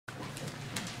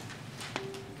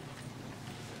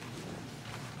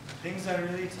Things are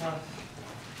really tough.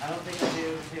 I don't think I'll be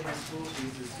able to pay my school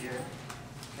fees this year.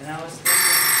 And I was thinking...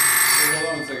 Hey, hold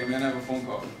on a second, man. I have a phone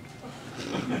call.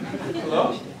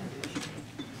 Hello?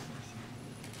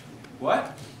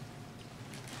 What?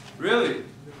 Really?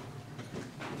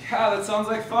 Yeah, that sounds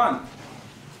like fun.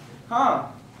 Huh.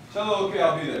 Chalo, okay,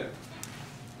 I'll be there.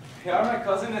 Yeah, my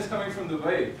cousin is coming from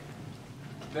Dubai.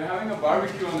 They're having a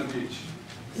barbecue on the beach.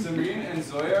 Sabrine and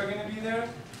Zoya are going to be there.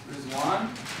 Rizwan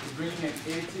is bringing an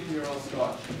 18-year-old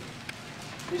Scotch.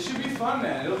 It should be fun,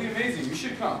 man. It'll be amazing. You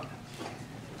should come.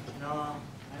 No, I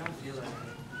don't feel like it.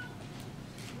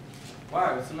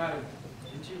 Why? What's the matter?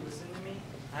 Didn't you listen to me?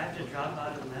 I have to drop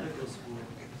out of medical school.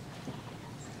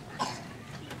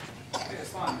 Hey,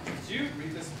 Aslan, did you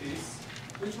read this piece?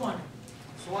 Which one?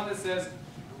 It's the one that says,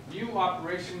 new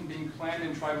operation being planned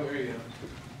in tribal area.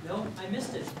 No, I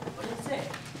missed it. What did it say?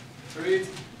 It reads,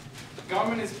 the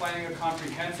government is planning a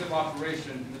comprehensive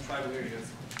operation in the tribal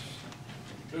areas.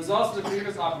 The results of the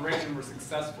previous operation were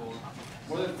successful.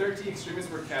 More than 30 extremists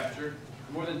were captured,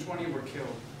 and more than 20 were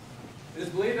killed. It is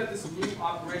believed that this new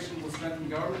operation will strengthen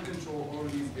government control over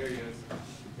these areas.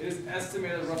 It is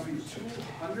estimated roughly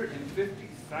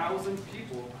 250,000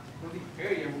 people from the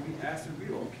area will be asked to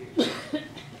relocate.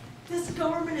 This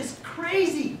government is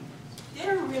crazy. They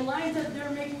don't realize that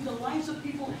they're making the lives of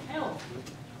people hell.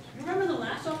 You remember the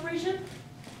last operation?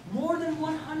 More than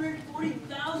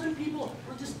 140,000 people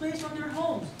were displaced from their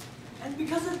homes. And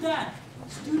because of that,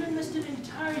 students missed an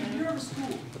entire year of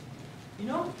school. You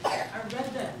know, I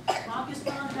read that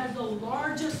Pakistan has the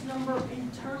largest number of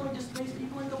internally displaced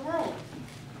people in the world.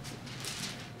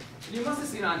 You must have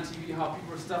seen on TV how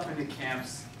people are stuffed into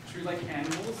camps, treated like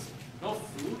animals, no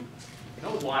food,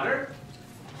 no water.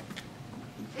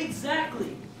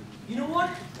 Exactly. You know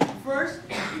what? First,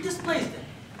 you displace them.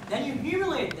 Then you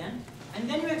humiliate them. And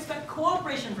then you expect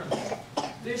cooperation from them.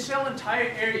 They shell entire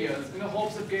areas in the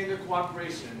hopes of getting their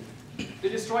cooperation. They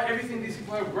destroy everything these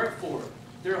people have worked for.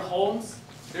 Their homes,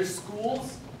 their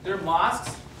schools, their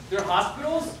mosques, their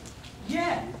hospitals.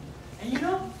 Yeah. And you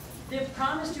know, they've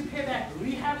promised to pay back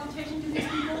rehabilitation to these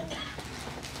people.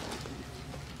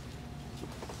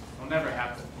 It'll never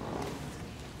happen.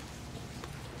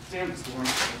 Damn storm.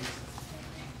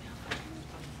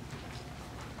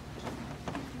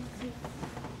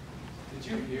 Did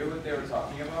you hear what they were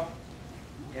talking about?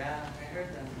 Yeah, I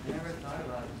heard them. I never thought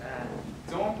about that.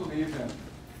 Don't believe them.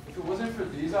 If it wasn't for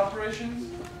these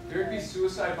operations, there'd be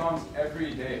suicide bombs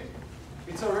every day.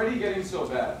 It's already getting so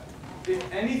bad.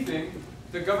 If anything,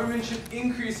 the government should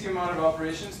increase the amount of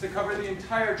operations to cover the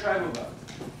entire tribal belt.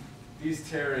 These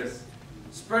terrorists,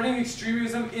 spreading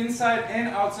extremism inside and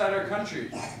outside our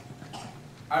country.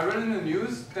 I read in the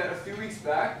news that a few weeks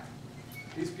back,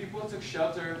 these people took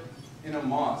shelter in a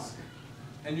mosque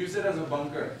and used it as a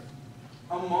bunker.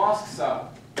 A mosque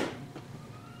cell.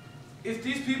 If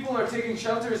these people are taking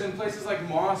shelters in places like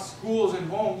mosques, schools, and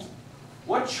homes,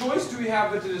 what choice do we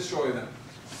have but to destroy them?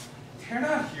 They're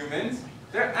not humans,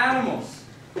 they're animals.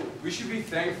 We should be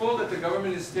thankful that the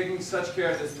government is taking such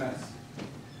care of this mess.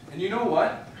 And you know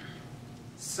what?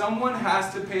 Someone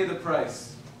has to pay the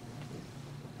price.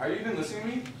 Are you even listening to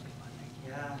me?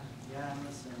 Yeah, I'm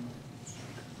listening.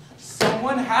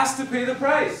 Someone has to pay the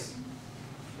price.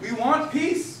 We want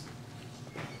peace.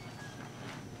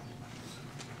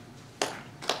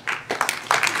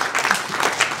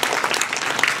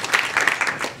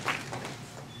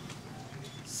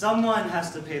 Someone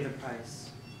has to pay the price.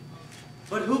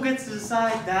 But who gets to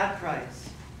decide that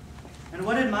price? And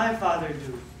what did my father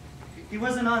do? He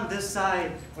wasn't on this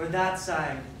side or that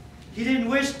side. He didn't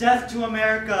wish death to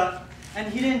America,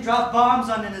 and he didn't drop bombs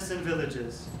on innocent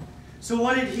villages. So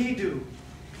what did he do?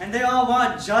 And they all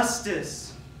want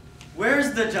justice.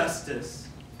 Where's the justice?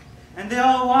 And they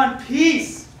all want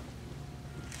peace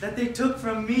that they took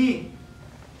from me.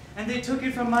 And they took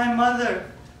it from my mother,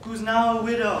 who's now a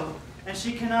widow, and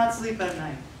she cannot sleep at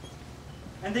night.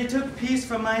 And they took peace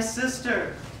from my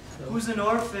sister, who's an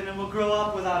orphan and will grow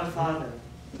up without a father.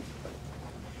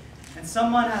 And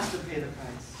someone has to pay the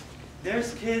price.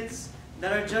 There's kids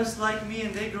that are just like me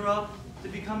and they grow up to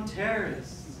become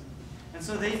terrorists. And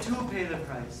so they too pay the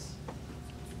price.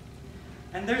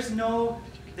 And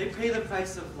they pay the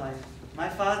price of life. My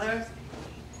father,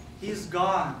 he's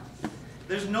gone.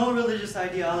 There's no religious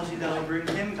ideology that will bring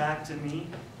him back to me.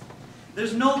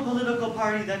 There's no political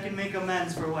party that can make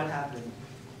amends for what happened.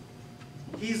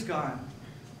 He's gone.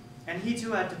 And he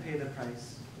too had to pay the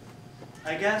price.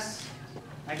 I guess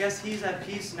he's at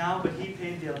peace now, but he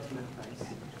paid the ultimate price.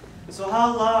 So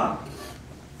how long?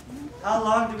 How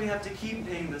long do we have to keep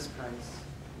paying this price?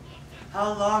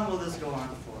 How long will this go on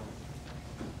for?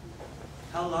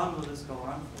 How long will this go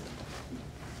on for?